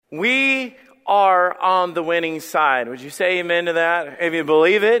We are on the winning side. Would you say amen to that? If you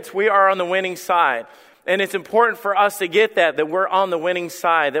believe it, we are on the winning side. And it's important for us to get that we're on the winning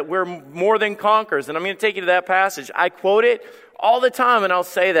side, that we're more than conquerors. And I'm going to take you to that passage. I quote it all the time, and I'll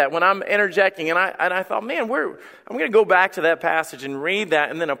say that when I'm interjecting. And I thought, man, I'm going to go back to that passage and read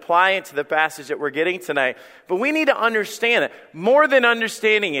that and then apply it to the passage that we're getting tonight. But we need to understand it. More than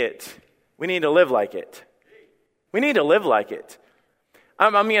understanding it, we need to live like it. We need to live like it.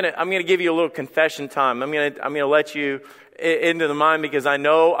 I'm going to give you a little confession time. I'm going to let you into the mind, because I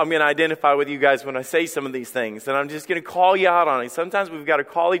know I'm going to identify with you guys when I say some of these things, and I'm just going to call you out on it. Sometimes we've got to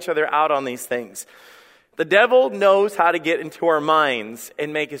call each other out on these things. The devil knows how to get into our minds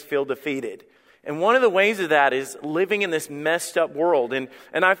and make us feel defeated. And one of the ways of that is living in this messed up world. And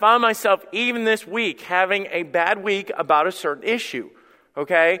I found myself even this week having a bad week about a certain issue.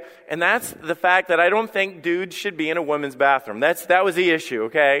 Okay? And that's the fact that I don't think dudes should be in a women's bathroom. That was the issue,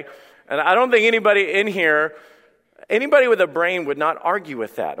 okay? And I don't think anybody in here, anybody with a brain would not argue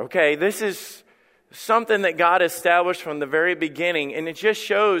with that, okay? This is something that God established from the very beginning, and it just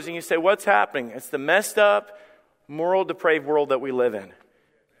shows, and you say, what's happening? It's the messed up, moral, depraved world that we live in.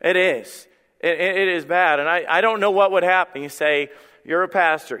 It is. It is bad, and I don't know what would happen. You say, you're a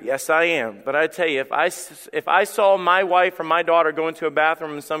pastor. Yes, I am. But I tell you, if I saw my wife or my daughter go into a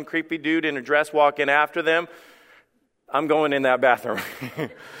bathroom and some creepy dude in a dress walk in after them, I'm going in that bathroom.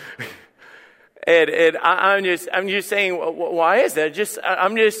 and I'm just saying, why is that?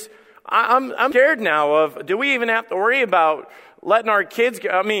 I'm scared now of, do we even have to worry about letting our kids go?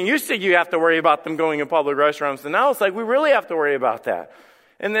 I mean, used to you have to worry about them going in public restaurants, and now it's like we really have to worry about that.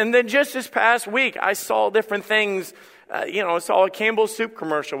 And then just this past week, I saw different things. I saw a Campbell's soup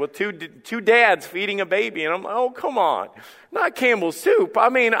commercial with two dads feeding a baby. And I'm like, oh, come on. Not Campbell's soup. I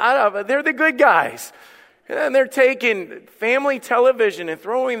mean, they're the good guys. And they're taking family television and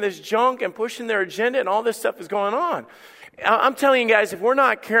throwing this junk and pushing their agenda, and all this stuff is going on. I'm telling you guys, if we're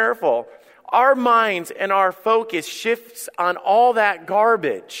not careful, our minds and our focus shifts on all that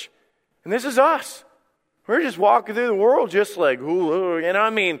garbage. And this is us. We're just walking through the world just like,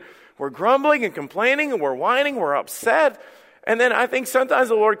 we're grumbling and complaining, and we're whining, we're upset. And then I think sometimes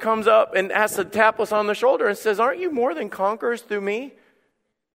the Lord comes up and has to tap us on the shoulder and says, aren't you more than conquerors through me?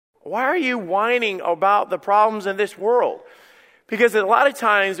 Why are you whining about the problems in this world? Because a lot of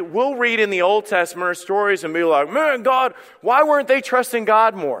times we'll read in the Old Testament stories and be like, man, God, why weren't they trusting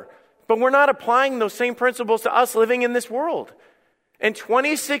God more? But we're not applying those same principles to us living in this world. In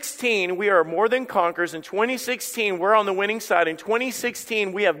 2016, we are more than conquerors. In 2016, we're on the winning side. In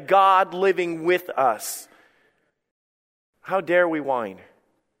 2016, we have God living with us. How dare we whine?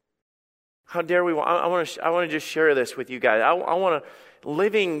 How dare we whine? I want to just share this with you guys. I want to,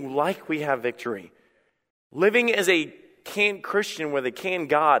 living like we have victory. Living as a canned Christian with a canned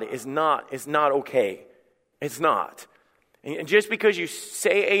God is not okay. It's not. And just because you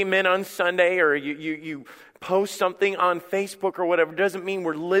say amen on Sunday or you post something on Facebook or whatever doesn't mean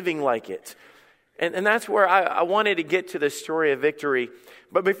we're living like it. And that's where I wanted to get to the story of victory.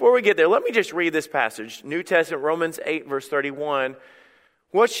 But before we get there, let me just read this passage. New Testament, Romans 8, verse 31.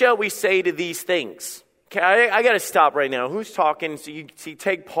 What shall we say to these things? Okay, I got to stop right now. Who's talking? So you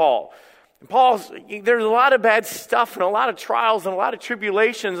take Paul. There's a lot of bad stuff and a lot of trials and a lot of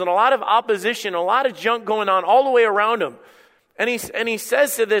tribulations and a lot of opposition, a lot of junk going on all the way around him. And he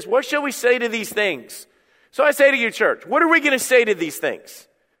says to this, what shall we say to these things? So I say to you, church, what are we going to say to these things?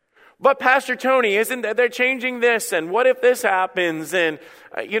 But Pastor Tony, isn't that they're changing this? And what if this happens? And,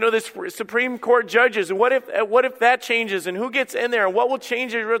 this Supreme Court judges, and what if that changes? And who gets in there? And what will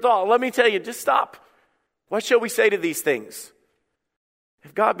change as a result? Let me tell you, just stop. What shall we say to these things?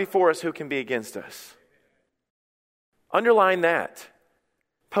 If God be for us, who can be against us? Underline that.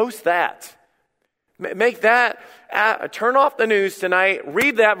 Post that. Make that. Turn off the news tonight.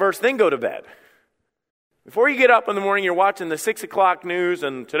 Read that verse, then go to bed. Before you get up in the morning, you're watching the 6 o'clock news,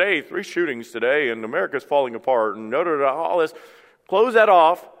 and today, 3 shootings today, and America's falling apart, and all this. Close that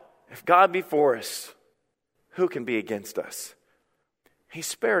off. If God be for us, who can be against us? He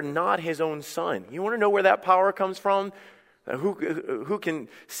spared not his own son. You want to know where that power comes from? Who can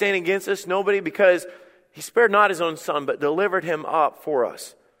stand against us? Nobody, because he spared not his own son, but delivered him up for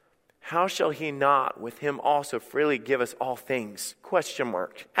us. How shall he not with him also freely give us all things? Question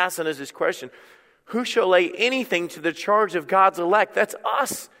mark. Asking us this question. Who shall lay anything to the charge of God's elect? That's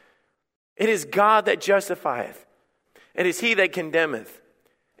us. It is God that justifieth. It is he that condemneth.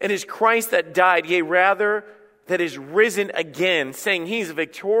 It is Christ that died, yea, rather, that is risen again, saying he's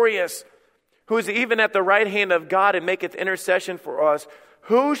victorious, who is even at the right hand of God and maketh intercession for us.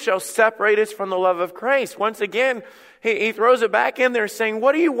 Who shall separate us from the love of Christ? Once again, he throws it back in there saying,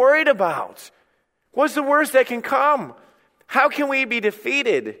 what are you worried about? What's the worst that can come? How can we be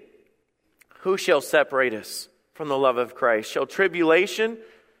defeated? Who shall separate us from the love of Christ? Shall tribulation,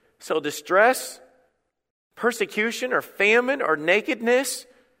 shall distress, persecution, or famine, or nakedness?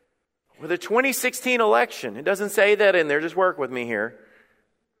 Or the 2016 election? It doesn't say that in there. Just work with me here.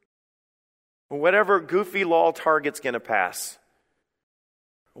 Or whatever goofy law target's going to pass.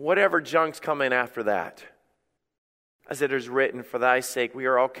 Whatever junk's coming after that. As it is written, for thy sake we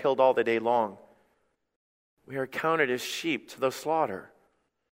are all killed all the day long. We are counted as sheep to the slaughter.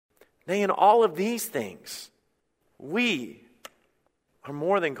 Nay, in all of these things, we are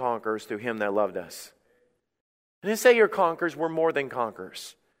more than conquerors through him that loved us. I didn't say you're conquerors, we're more than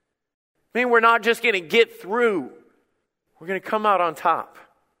conquerors. I mean, we're not just going to get through. We're going to come out on top.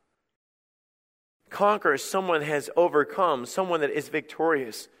 Conquer is someone that has overcome, someone that is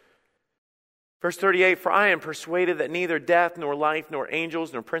victorious. Verse 38, for I am persuaded that neither death, nor life, nor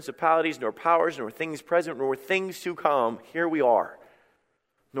angels, nor principalities, nor powers, nor things present, nor things to come, here we are,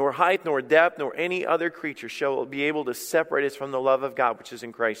 nor height, nor depth, nor any other creature shall be able to separate us from the love of God, which is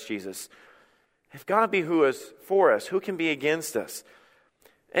in Christ Jesus. If God be who is for us, who can be against us?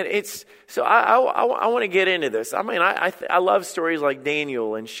 And it's, so I want to get into this. I mean, I love stories like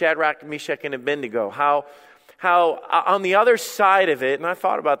Daniel and Shadrach, Meshach, and Abednego, how on the other side of it, and I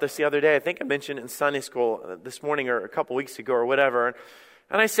thought about this the other day, I think I mentioned it in Sunday school this morning or a couple weeks ago or whatever,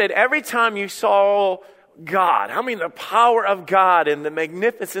 and I said, every time you saw God, I mean the power of God and the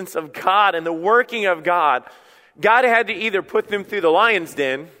magnificence of God and the working of God, God had to either put them through the lion's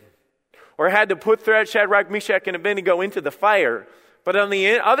den or had to put Shadrach, Meshach, and Abednego into the fire. But on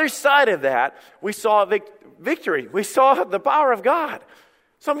the other side of that, we saw victory. We saw the power of God.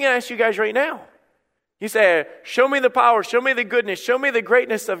 So I'm going to ask you guys right now. You say, show me the power, show me the goodness, show me the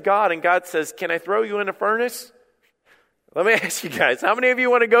greatness of God. And God says, can I throw you in a furnace? Let me ask you guys, how many of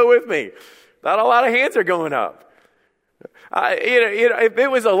you want to go with me? Not a lot of hands are going up. If it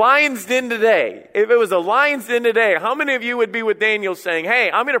was a lion's den today, how many of you would be with Daniel saying,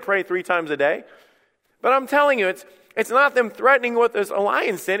 hey, I'm going to pray 3 times a day? But I'm telling you, it's not them threatening with this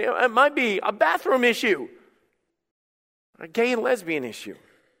lion's den. It might be a bathroom issue, a gay and lesbian issue.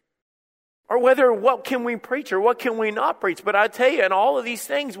 Or whether what can we preach or what can we not preach. But I tell you, in all of these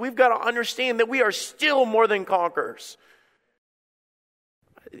things, we've got to understand that we are still more than conquerors.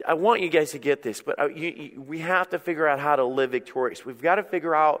 I want you guys to get this, but we have to figure out how to live victorious. We've got to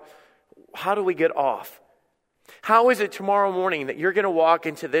figure out, how do we get off? How is it tomorrow morning that you're going to walk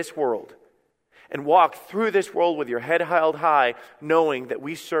into this world and walk through this world with your head held high, knowing that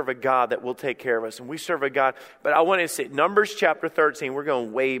we serve a God that will take care of us, and we serve a God. But I want to say, Numbers chapter 13, we're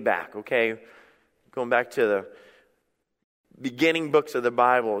going way back, okay? Going back to the beginning books of the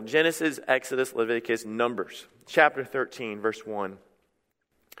Bible, Genesis, Exodus, Leviticus, Numbers, chapter 13, verse 1.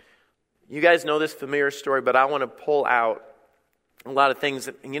 You guys know this familiar story, but I want to pull out a lot of things.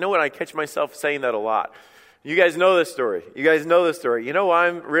 And you know what? I catch myself saying that a lot. You guys know this story. You know why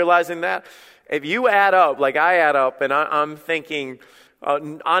I'm realizing that? If you add up, like I add up, and I'm thinking,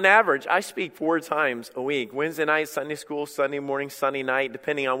 on average, I speak 4 times a week. Wednesday night, Sunday school, Sunday morning, Sunday night,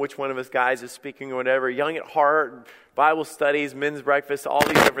 depending on which one of us guys is speaking or whatever. Young at Heart, Bible studies, men's breakfast, all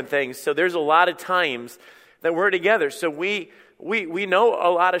these different things. So there's a lot of times that we're together. So we know a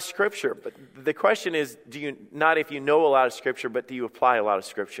lot of Scripture. But the question is, not if you know a lot of Scripture, but do you apply a lot of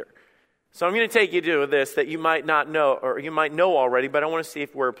Scripture? So I'm going to take you to this that you might not know, or you might know already, but I want to see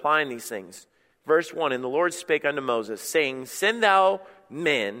if we're applying these things. Verse 1, and the Lord spake unto Moses, saying, send thou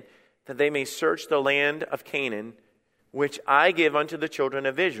men, that they may search the land of Canaan, which I give unto the children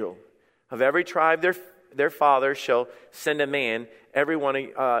of Israel. Of every tribe their father shall send a man, every one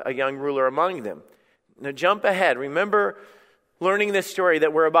a young ruler among them. Now jump ahead. Remember learning this story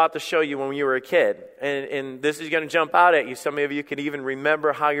that we're about to show you when you were a kid. And this is going to jump out at you. Some of you could even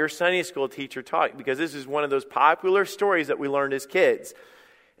remember how your Sunday school teacher taught, because this is one of those popular stories that we learned as kids.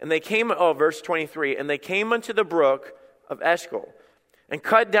 And they came, verse 23, and they came unto the brook of Eshcol, and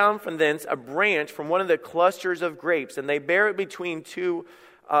cut down from thence a branch from one of the clusters of grapes, and they bare it between 2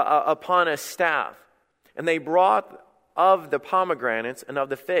 upon a staff. And they brought of the pomegranates and of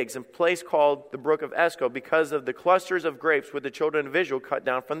the figs, a place called the brook of Eshcol, because of the clusters of grapes which the children of Israel cut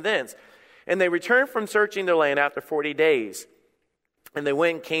down from thence. And they returned from searching the land after 40 days. And they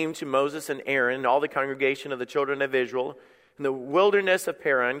went and came to Moses and Aaron and all the congregation of the children of Israel in the wilderness of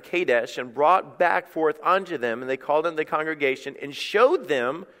Paran, Kadesh, and brought back forth unto them, and they called unto the congregation and showed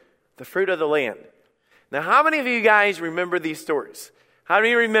them the fruit of the land. Now, how many of you guys remember these stories? How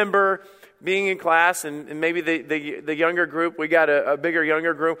many remember being in class, and maybe the younger group, we got a bigger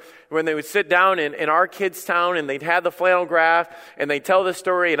younger group, when they would sit down in our kids' town and they'd have the flannel graph and they'd tell the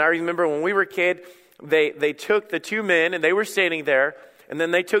story. And I remember when we were a kid, they took the two men and they were standing there, and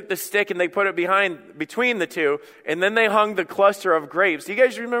then they took the stick and they put it between the two, and then they hung the cluster of grapes. Do you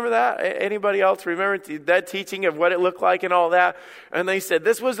guys remember that? Anybody else remember that teaching of what it looked like and all that? And they said,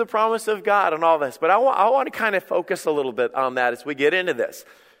 this was the promise of God and all this. But I want to kind of focus a little bit on that as we get into this.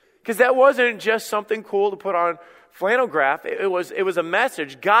 Because that wasn't just something cool to put on flannel graph. It was a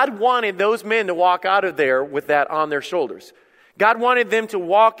message. God wanted those men to walk out of there with that on their shoulders. God wanted them to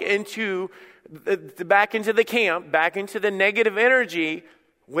walk back into the camp, back into the negative energy,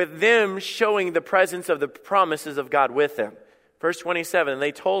 with them showing the presence of the promises of God with them. Verse 27,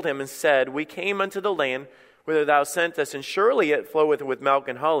 they told him and said, we came unto the land whither thou sent us, and surely it floweth with milk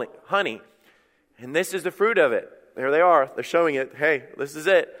and honey. And this is the fruit of it. There they are. They're showing it. Hey, this is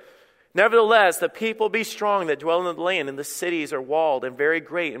it. Nevertheless, the people be strong that dwell in the land, and the cities are walled and very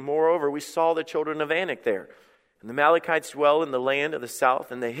great. And moreover, we saw the children of Anak there. And the Amalekites dwell in the land of the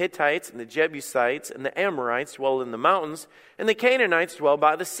south, and the Hittites and the Jebusites and the Amorites dwell in the mountains, and the Canaanites dwell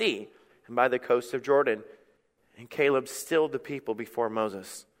by the sea and by the coast of Jordan. And Caleb stilled the people before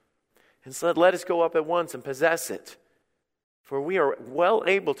Moses and said, let us go up at once and possess it, for we are well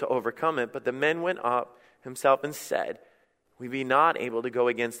able to overcome it. But the men went up himself and said, we be not able to go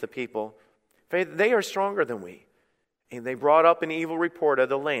against the people, for they are stronger than we. And they brought up an evil report of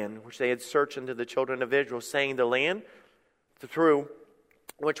the land, which they had searched unto the children of Israel, saying, the land through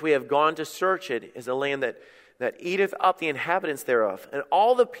which we have gone to search it is a land that eateth up the inhabitants thereof. And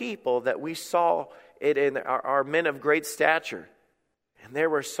all the people that we saw it in are men of great stature. And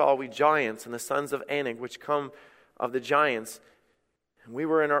there saw we giants, and the sons of Anak, which come of the giants. And we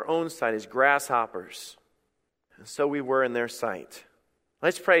were in our own sight as grasshoppers. And so we were in their sight.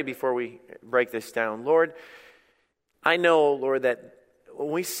 Let's pray before we break this down. Lord, I know, Lord, that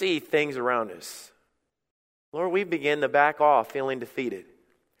when we see things around us, Lord, we begin to back off feeling defeated.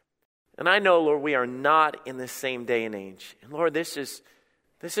 And I know, Lord, we are not in the same day and age. And Lord, this is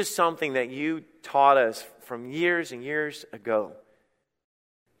something that you taught us from years and years ago.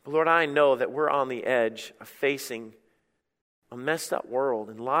 But Lord, I know that we're on the edge of facing a messed up world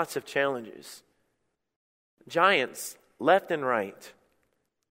and lots of challenges. Giants left and right.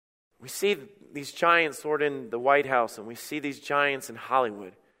 We see these giants, Lord, in the White House, and we see these giants in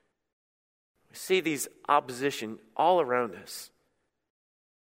Hollywood. We see these opposition all around us.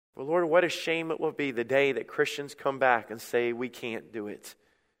 But Lord, what a shame it will be the day that Christians come back and say, we can't do it.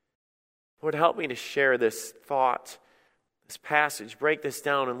 Lord, help me to share this thought, this passage, break this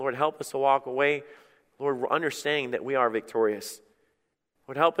down, and Lord, help us to walk away, Lord, understanding that we are victorious.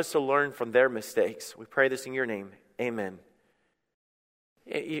 Lord, help us to learn from their mistakes. We pray this in your name. Amen.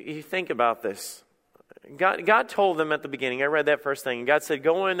 You think about this. God told them at the beginning, I read that first thing, and God said,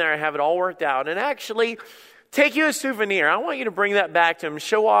 go in there and have it all worked out, and actually take you a souvenir. I want you to bring that back to them,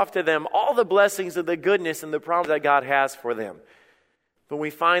 show off to them all the blessings of the goodness and the promise that God has for them. But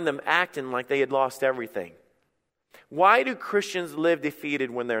we find them acting like they had lost everything. Why do Christians live defeated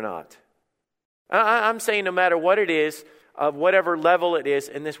when they're not? I'm saying no matter what it is, of whatever level it is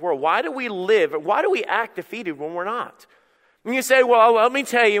in this world, why do we act defeated when we're not? And you say, well, let me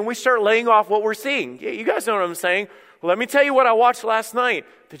tell you, and we start laying off what we're seeing. You guys know what I'm saying. Well, let me tell you what I watched last night.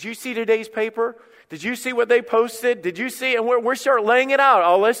 Did you see today's paper? Did you see what they posted? Did you see? And we start laying it out.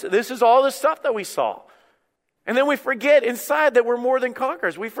 Oh, this is all the stuff that we saw. And then we forget inside that we're more than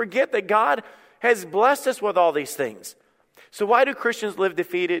conquerors. We forget that God has blessed us with all these things. So why do Christians live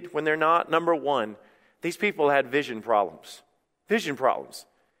defeated when they're not? Number one, these people had vision problems. Vision problems.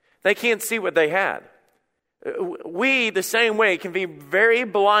 They can't see what they had. We, the same way, can be very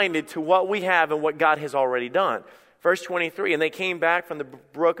blinded to what we have and what God has already done. Verse 23, and they came back from the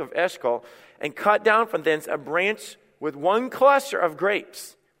brook of Eshcol and cut down from thence a branch with one cluster of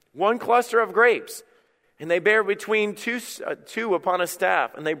grapes. One cluster of grapes. And they bare between two upon a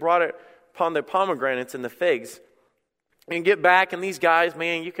staff, and they brought it upon the pomegranates and the figs. And get back, and these guys,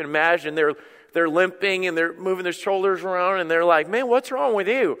 man, you can imagine they're limping and they're moving their shoulders around, and they're like, man, what's wrong with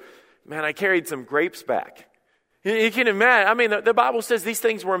you? Man, I carried some grapes back. You can imagine. I mean, the Bible says these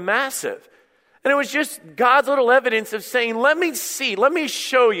things were massive. And it was just God's little evidence of saying, let me see, let me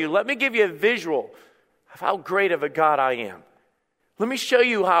show you, let me give you a visual of how great of a God I am. Let me show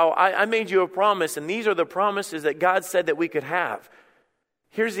you how I made you a promise, and these are the promises that God said that we could have.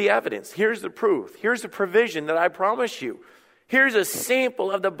 Here's the evidence. Here's the proof. Here's the provision that I promise you. Here's a sample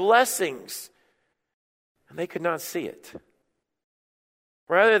of the blessings. And they could not see it.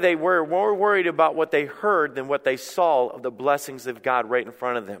 Rather, they were more worried about what they heard than what they saw of the blessings of God right in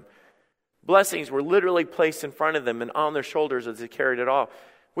front of them. Blessings were literally placed in front of them and on their shoulders as they carried it all.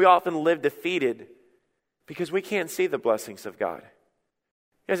 We often live defeated because we can't see the blessings of God.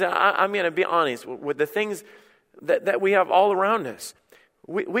 Because I'm going to be honest, with the things that we have all around us,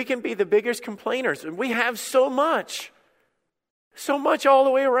 we can be the biggest complainers. We have so much all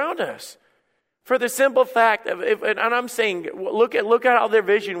the way around us. For the simple fact of, and I'm saying, look at how their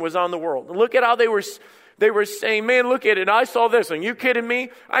vision was on the world. Look at how they were saying, man, look at it. I saw this. Are you kidding me?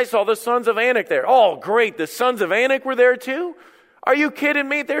 I saw the sons of Anak there. Oh, great. The sons of Anak were there too? Are you kidding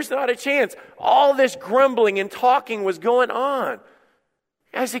me? There's not a chance. All this grumbling and talking was going on.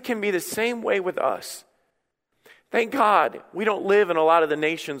 As it can be the same way with us. Thank God we don't live in a lot of the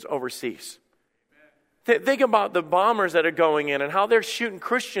nations overseas. Think about the bombers that are going in and how they're shooting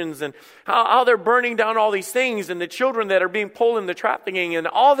Christians and how they're burning down all these things and the children that are being pulled in the trafficking and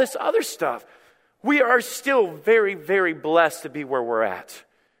all this other stuff. We are still very, very blessed to be where we're at.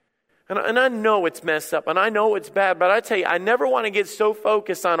 And I know it's messed up and I know it's bad, but I tell you, I never want to get so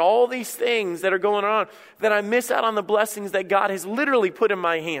focused on all these things that are going on that I miss out on the blessings that God has literally put in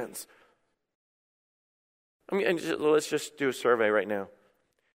my hands. Let's just do a survey right now.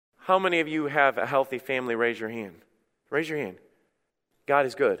 How many of you have a healthy family? Raise your hand. Raise your hand. God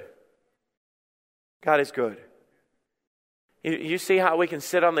is good. God is good. You see how we can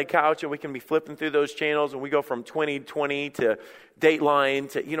sit on the couch and we can be flipping through those channels and we go from 2020 to Dateline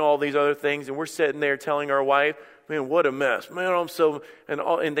to, all these other things. And we're sitting there telling our wife, man, what a mess. Man,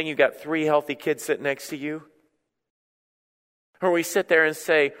 and then you got 3 healthy kids sitting next to you. Or we sit there and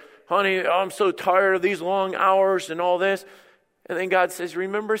say, honey, I'm so tired of these long hours and all this. And then God says,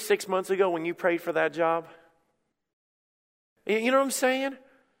 remember 6 months ago when you prayed for that job? You know what I'm saying?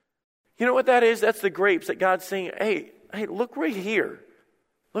 You know what that is? That's the grapes that God's saying, hey, look right here.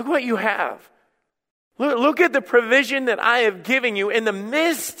 Look what you have. Look at the provision that I have given you in the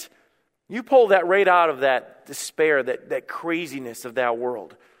midst. You pull that right out of that despair, that craziness of that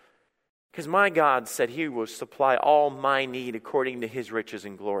world. Because my God said he will supply all my need according to his riches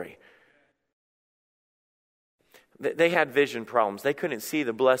and glory. They had vision problems. They couldn't see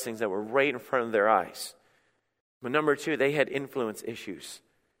the blessings that were right in front of their eyes. But number 2, they had influence issues.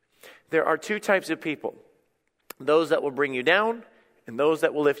 There are 2 types of people. Those that will bring you down and those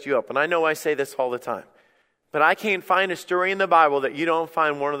that will lift you up. And I know I say this all the time. But I can't find a story in the Bible that you don't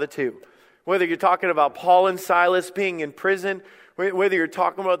find one of the 2. Whether you're talking about Paul and Silas being in prison, whether you're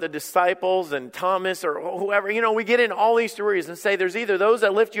talking about the disciples and Thomas or whoever, we get in all these stories and say there's either those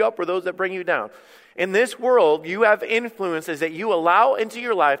that lift you up or those that bring you down. In this world, you have influences that you allow into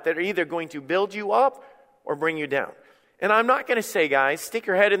your life that are either going to build you up or bring you down. And I'm not going to say, guys, stick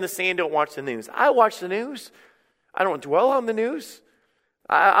your head in the sand, don't watch the news. I watch the news. I don't dwell on the news.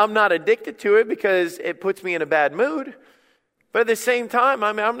 I'm not addicted to it because it puts me in a bad mood. But at the same time,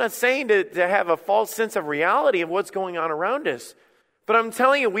 I'm not saying to have a false sense of reality of what's going on around us. But I'm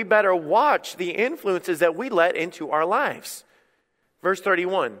telling you, we better watch the influences that we let into our lives. Verse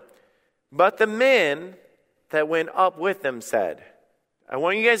 31. But the men that went up with them said, I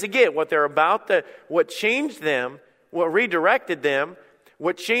want you guys to get what they're about, what changed them, what redirected them,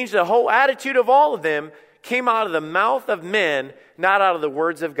 what changed the whole attitude of all of them, came out of the mouth of men, not out of the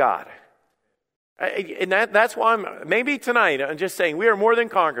words of God. And that's why maybe tonight, I'm just saying, we are more than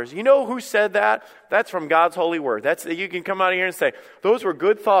conquerors. You know who said that? That's from God's holy word. You can come out of here and say, those were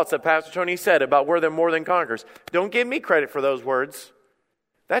good thoughts that Pastor Tony said about we're more than conquerors. Don't give me credit for those words.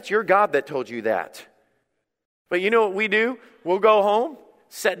 That's your God that told you that. But you know what we do? We'll go home,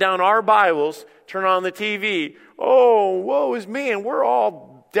 set down our Bibles, turn on the TV. Oh, woe is me. And we're all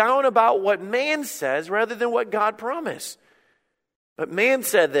down about what man says rather than what God promised. But man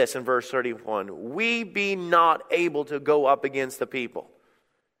said this in verse 31, we be not able to go up against the people,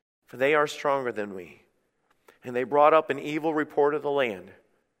 for they are stronger than we. And they brought up an evil report of the land.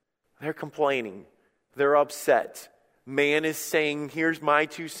 They're complaining. They're upset. Man is saying, here's my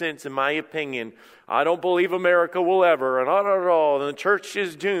 2 cents and my opinion. I don't believe America will ever, and the church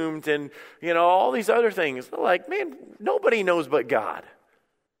is doomed, and all these other things. They're like, man, nobody knows but God.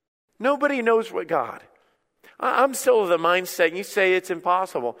 Nobody knows but God. I'm still of the mindset, you say it's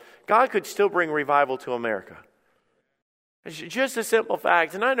impossible. God could still bring revival to America. It's just a simple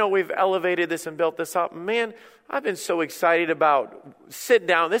fact. And I know we've elevated this and built this up. Man, I've been so excited about sit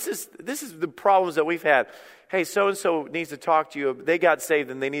down. This is the problems that we've had. Hey, so-and-so needs to talk to you. They got saved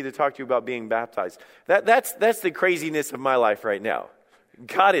and they need to talk to you about being baptized. That's the craziness of my life right now.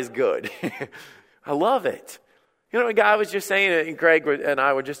 God is good. I love it. A guy was just saying, and Greg and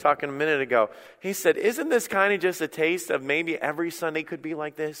I were just talking a minute ago. He said, isn't this kind of just a taste of maybe every Sunday could be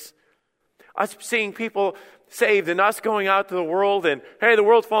like this? Us seeing people saved and us going out to the world and, hey, the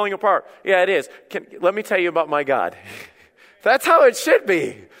world's falling apart. Yeah, it is. Let me tell you about my God. That's how it should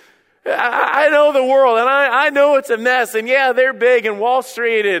be. I know the world, and I know it's a mess, and yeah, they're big, and Wall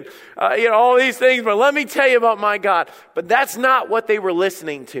Street, and all these things, but let me tell you about my God. But that's not what they were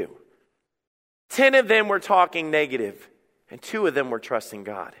listening to. 10 of them were talking negative, and 2 of them were trusting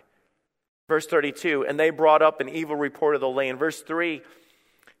God. Verse 32, and they brought up an evil report of the land. Verse 3,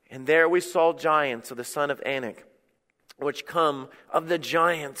 and there we saw giants of the son of Anak, which come of the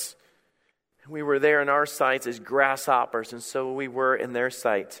giants. We were there in our sights as grasshoppers, and so we were in their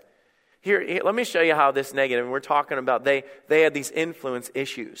sight. Here, let me show you how this negative, and we're talking about they had these influence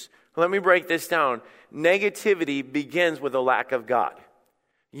issues. Let me break this down. Negativity begins with a lack of God.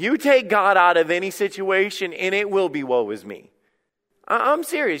 You take God out of any situation, and it will be woe is me. I'm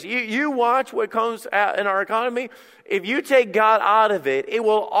serious. You watch what comes out in our economy. If you take God out of it, it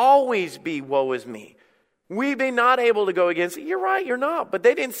will always be woe is me. We be not able to go against it. You're right, you're not. But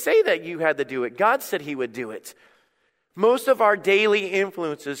they didn't say that you had to do it. God said he would do it. Most of our daily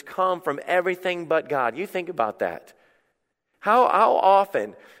influences come from everything but God. You think about that. How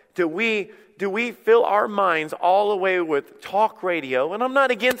often do we fill our minds all the way with talk radio? And I'm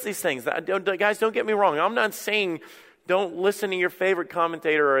not against these things. Guys, don't get me wrong. I'm not saying don't listen to your favorite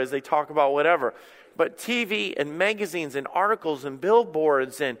commentator as they talk about whatever. But TV and magazines and articles and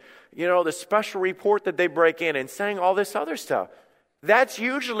billboards and, the special report that they break in and saying all this other stuff. That's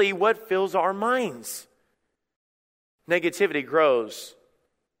usually what fills our minds. Negativity grows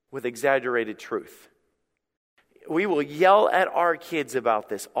with exaggerated truth. We will yell at our kids about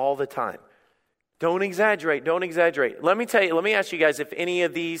this all the time. Don't exaggerate, don't exaggerate. Let me ask you guys if any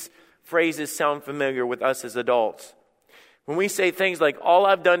of these phrases sound familiar with us as adults. When we say things like, all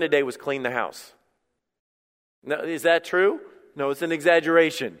I've done today was clean the house. Now, is that true? No, it's an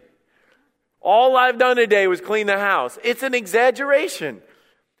exaggeration. All I've done today was clean the house. It's an exaggeration.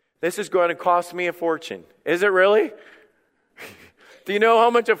 This is going to cost me a fortune. Is it really? Do you know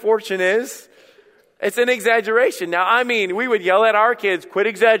how much a fortune is? It's an exaggeration. Now, we would yell at our kids, quit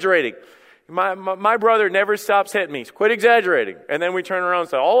exaggerating. My brother never stops hitting me. Quit exaggerating. And then we turn around and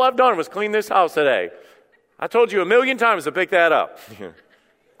say, all I've done was clean this house today. I told you 1,000,000 times to pick that up.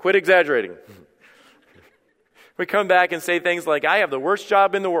 Quit exaggerating. We come back and say things like, I have the worst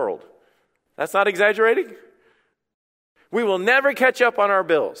job in the world. That's not exaggerating? We will never catch up on our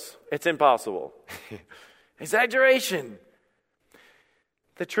bills. It's impossible. Exaggeration.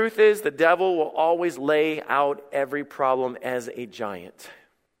 The truth is, the devil will always lay out every problem as a giant.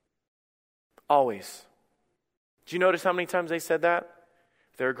 Always. Do you notice how many times they said that?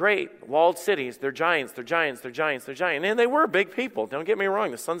 They're great, walled cities, they're giants, they're giants, they're giants, they're giants. And they were big people, don't get me wrong,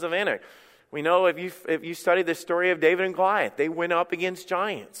 the sons of Anak. We know if you study the story of David and Goliath, they went up against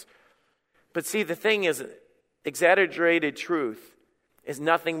giants. But see, the thing is, exaggerated truth is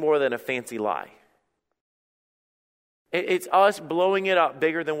nothing more than a fancy lie. It's us blowing it up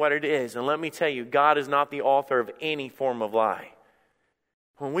bigger than what it is. And let me tell you, God is not the author of any form of lie.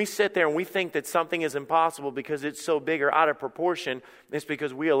 When we sit there and we think that something is impossible because it's so big or out of proportion, it's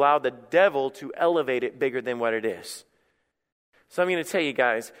because we allow the devil to elevate it bigger than what it is. So I'm going to tell you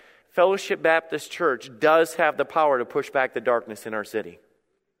guys, Fellowship Baptist Church does have the power to push back the darkness in our city.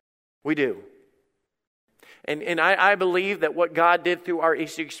 We do. And I believe that what God did through our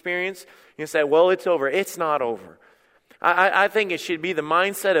Easter experience, you say, well, it's over. It's not over. I think it should be the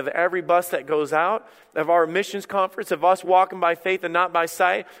mindset of every bus that goes out, of our missions conference, of us walking by faith and not by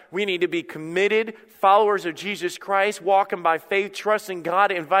sight. We need to be committed followers of Jesus Christ, walking by faith, trusting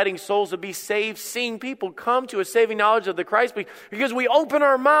God, inviting souls to be saved, seeing people come to a saving knowledge of the Christ because we open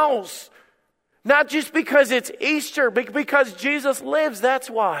our mouths. Not just because it's Easter, but because Jesus lives. That's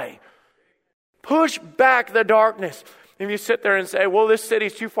why. Push back the darkness. If you sit there and say, well, this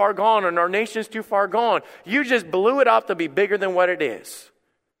city's too far gone and our nation's too far gone, you just blew it up to be bigger than what it is.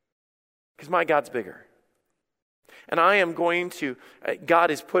 Because my God's bigger. And I am going to,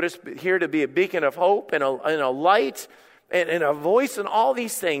 God has put us here to be a beacon of hope and a light and a voice and all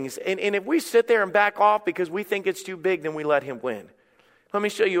these things. And if we sit there and back off because we think it's too big, then we let him win. Let me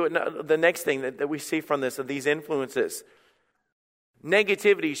show you the next thing that we see from this, of these influences.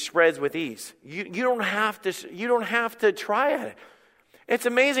 Negativity spreads with ease. You don't have to try at it. It's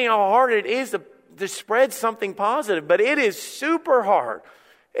amazing how hard it is to spread something positive, but it is super hard.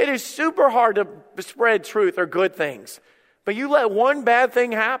 It is super hard to spread truth or good things. But you let one bad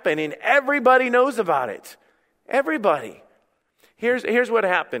thing happen and everybody knows about it. Everybody. Here's what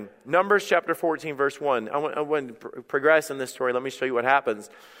happened. Numbers chapter 14, verse 1. I want to progress in this story. Let me show you what happens.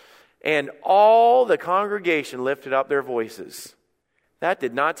 And all the congregation lifted up their voices. That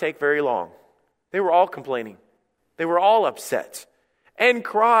did not take very long. They were all complaining. They were all upset and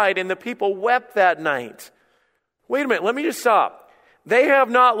cried, and the people wept that night. Wait a minute, let me just stop. They have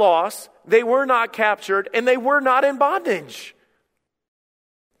not lost, they were not captured, and they were not in bondage.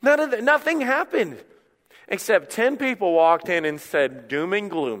 Nothing happened. Except 10 people walked in and said, doom and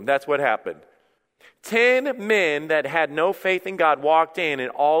gloom. That's what happened. 10 men that had no faith in God walked in,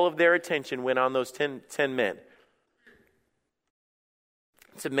 and all of their attention went on those 10 men.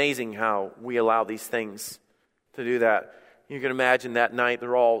 It's amazing how we allow these things to do that. You can imagine that night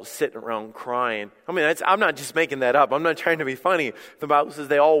they're all sitting around crying. I mean, I'm not just making that up. I'm not trying to be funny. The Bible says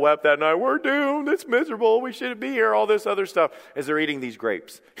they all wept that night. We're doomed. It's miserable. We shouldn't be here. All this other stuff as they're eating these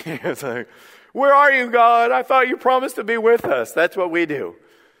grapes. It's like, where are you, God? I thought you promised to be with us. That's what we do.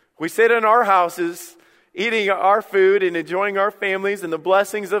 We sit in our houses, eating our food and enjoying our families and the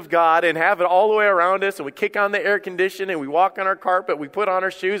blessings of God and have it all the way around us. And we kick on the air conditioning and we walk on our carpet. We put on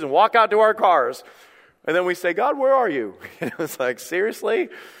our shoes and walk out to our cars. And then we say, God, where are you? It's like, seriously?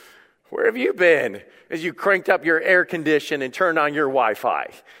 Where have you been? As you cranked up your air condition and turned on your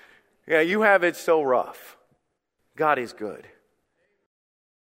Wi-Fi. Yeah, you have it so rough. God is good.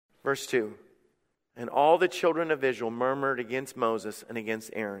 Verse 2. And all the children of Israel murmured against Moses and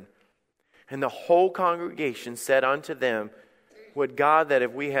against Aaron. And the whole congregation said unto them, would God that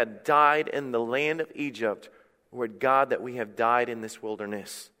if we had died in the land of Egypt, would God that we have died in this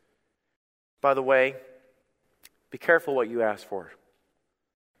wilderness. By the way, be careful what you ask for.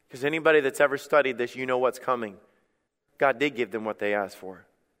 Because anybody that's ever studied this, you know what's coming. God did give them what they asked for.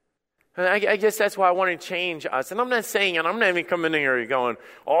 And I guess that's why I want to change us. And I'm not saying, and I'm not even coming in here going,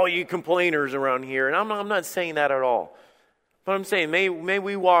 all you complainers around here. And I'm not saying that at all. But I'm saying, may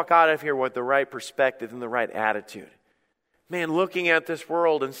we walk out of here with the right perspective and the right attitude. Man, looking at this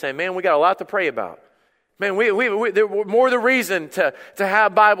world and saying, man, we got a lot to pray about. Man, we more the reason to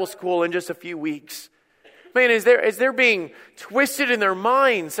have Bible school in just a few weeks. Man, is there being twisted in their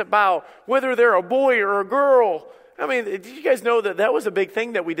minds about whether they're a boy or a girl? I mean, did you guys know that was a big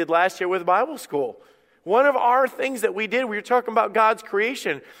thing that we did last year with Bible school? One of our things that we did, we were talking about God's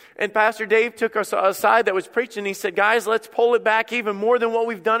creation. And Pastor Dave took us aside that was preaching. He said, guys, let's pull it back even more than what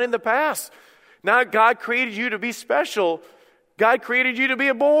we've done in the past. Now, God created you to be special. God created you to be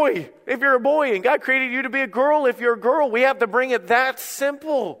a boy if you're a boy. And God created you to be a girl if you're a girl. We have to bring it that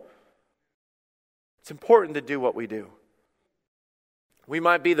simple. It's important to do what we do. We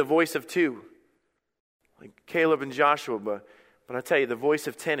might be the voice of 2, like Caleb and Joshua, but I tell you, the voice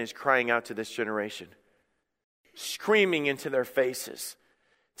of 10 is crying out to this generation, screaming into their faces,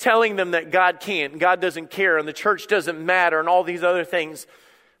 telling them that God can't, God doesn't care, and the church doesn't matter, and all these other things.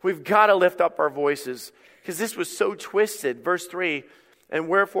 We've got to lift up our voices, because this was so twisted. Verse 3, and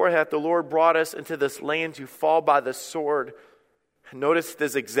wherefore hath the Lord brought us into this land to fall by the sword. Notice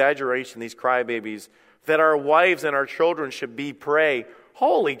this exaggeration, these crybabies, that our wives and our children should be prey.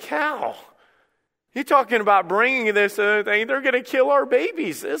 Holy cow. You're talking about bringing this thing, they're going to kill our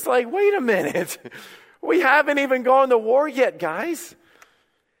babies. It's like, wait a minute. We haven't even gone to war yet, guys.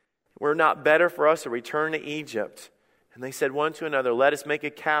 We're not better for us to return to Egypt. And they said one to another, let us make a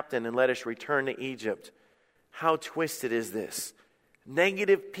captain and let us return to Egypt. How twisted is this?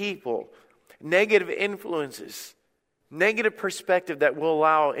 Negative people, negative influences, negative perspective that will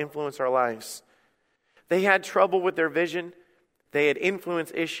allow influence our lives. They had trouble with their vision. They had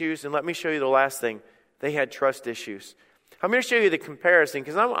influence issues. And let me show you the last thing. They had trust issues. I'm going to show you the comparison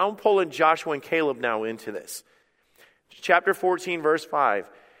because I'm pulling Joshua and Caleb now into this. Chapter 14, verse 5.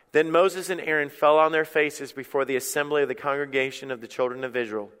 Then Moses and Aaron fell on their faces before the assembly of the congregation of the children of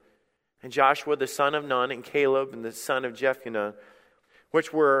Israel. And Joshua the son of Nun and Caleb and the son of Jephunneh,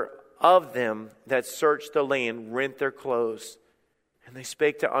 which were of them that searched the land, rent their clothes. And they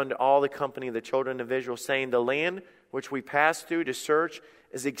spake unto all the company of the children of Israel, saying, the land which we passed through to search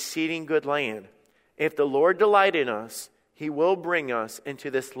is exceeding good land. If the Lord delight in us, he will bring us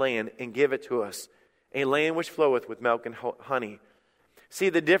into this land and give it to us, a land which floweth with milk and honey. See,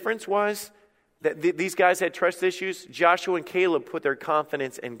 the difference was that these guys had trust issues. Joshua and Caleb put their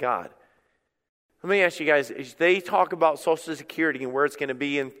confidence in God. Let me ask you guys, as they talk about Social Security and where it's going to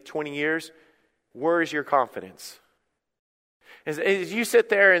be in 20 years, where is your confidence? As you sit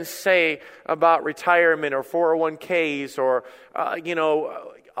there and say about retirement or 401ks or,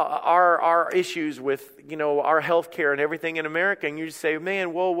 our issues with, our health care and everything in America, and you just say,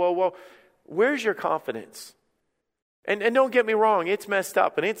 man, whoa, where's your confidence? And don't get me wrong, it's messed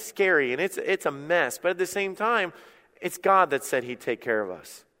up and it's scary and it's a mess. But at the same time, it's God that said he'd take care of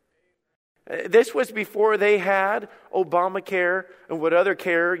us. This was before they had Obamacare and what other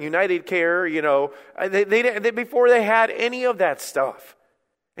care, United Care, before they had any of that stuff.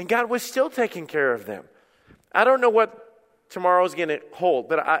 And God was still taking care of them. I don't know what tomorrow's going to hold,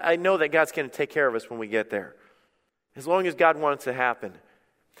 but I know that God's going to take care of us when we get there. As long as God wants it to happen.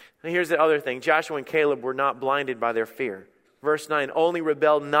 And here's the other thing. Joshua and Caleb were not blinded by their fear. Verse 9, only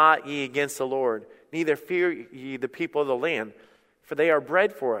rebel not ye against the Lord, neither fear ye the people of the land, for they are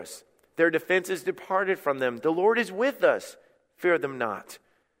bread for us. Their defense is departed from them. The Lord is with us. Fear them not.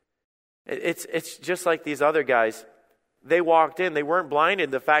 It's just like these other guys. They walked in. They weren't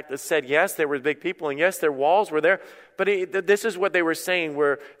blinded. The fact that said, yes, there were big people, and yes, their walls were there. But this is what they were saying,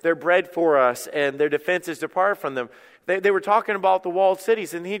 where they're bread for us, and their defense is departed from them. They were talking about the walled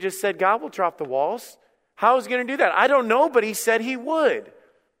cities, and he just said, God will drop the walls. How is he going to do that? I don't know, but he said he would.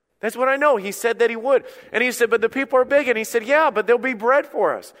 That's what I know. He said that he would. And he said, but the people are big. And he said, yeah, but they'll be bread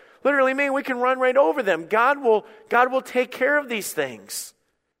for us. Literally mean we can run right over them. God will take care of these things.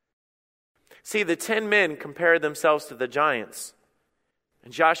 See, the 10 men compared themselves to the giants.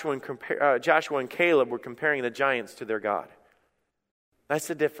 And Joshua and Caleb were comparing the giants to their God. That's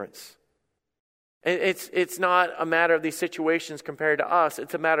the difference. It's not a matter of these situations compared to us.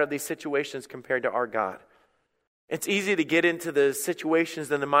 It's a matter of these situations compared to our God. It's easy to get into the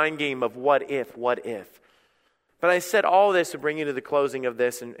situations and the mind game of what if. But I said all this to bring you to the closing of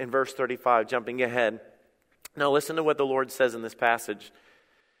this in verse 35, jumping ahead. Now listen to what the Lord says in this passage.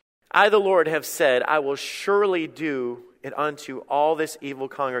 I, the Lord, have said, I will surely do it unto all this evil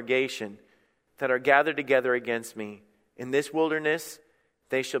congregation that are gathered together against me. In this wilderness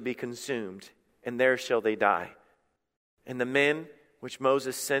they shall be consumed, and there shall they die. And the men which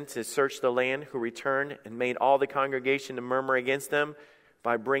Moses sent to search the land, who returned and made all the congregation to murmur against them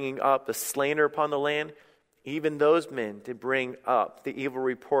by bringing up the slander upon the land, even those men did bring up the evil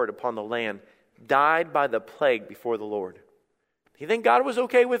report upon the land, died by the plague before the Lord. You think God was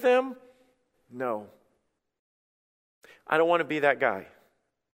okay with them? No. I don't want to be that guy.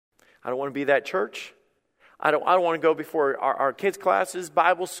 I don't want to be that church. I don't want to go before our kids' classes,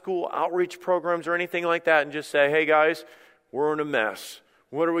 Bible school, outreach programs, or anything like that and just say, hey guys, we're in a mess.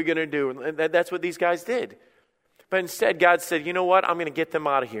 What are we going to do? And that's what these guys did. But instead, God said, you know what? I'm going to get them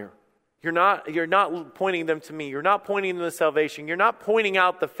out of here. You're not pointing them to me. You're not pointing them to salvation. You're not pointing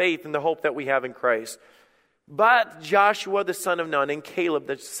out the faith and the hope that we have in Christ. But Joshua the son of Nun and Caleb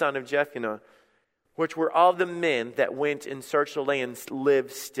the son of Jephunneh, which were all the men that went and searched the land,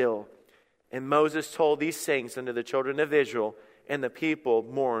 lived still. And Moses told these things unto the children of Israel, and the people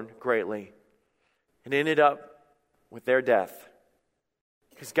mourned greatly. It ended up with their death,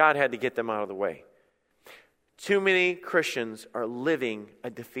 because God had to get them out of the way. Too many Christians are living a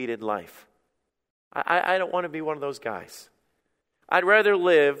defeated life. I don't want to be one of those guys. I'd rather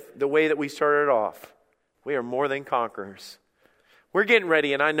live the way that we started off. We are more than conquerors. We're getting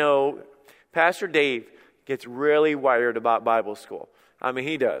ready, and I know Pastor Dave gets really wired about Bible school. I mean,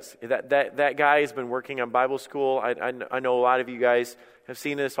 he does. That guy has been working on Bible school. I know a lot of you guys have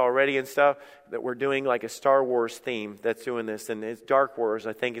seen this already and stuff, that we're doing like a Star Wars theme that's doing this. And it's Dark Wars,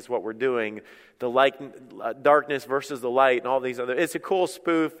 I think, is what we're doing. The darkness versus the light and all these other. It's a cool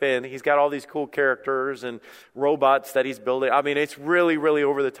spoof, and he's got all these cool characters and robots that he's building. I mean, it's really, really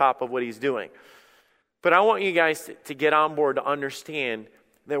over the top of what he's doing. But I want you guys to get on board to understand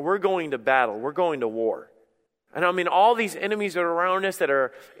that we're going to battle. We're going to war. And I mean, all these enemies that are around us that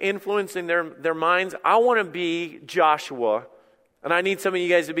are influencing their minds, I want to be Joshua. And I need some of you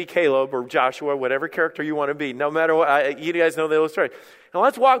guys to be Caleb or Joshua, whatever character you want to be. No matter what, you guys know the illustration. Now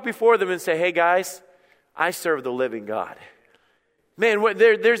let's walk before them and say, hey guys, I serve the living God. Man,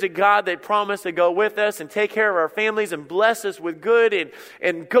 there's a God that promised to go with us and take care of our families and bless us with good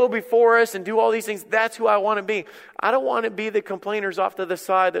and go before us and do all these things. That's who I want to be. I don't want to be the complainers off to the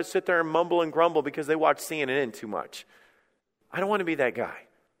side that sit there and mumble and grumble because they watch CNN too much. I don't want to be that guy,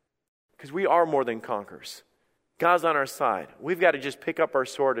 because we are more than conquerors. God's on our side. We've got to just pick up our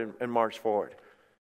sword and march forward.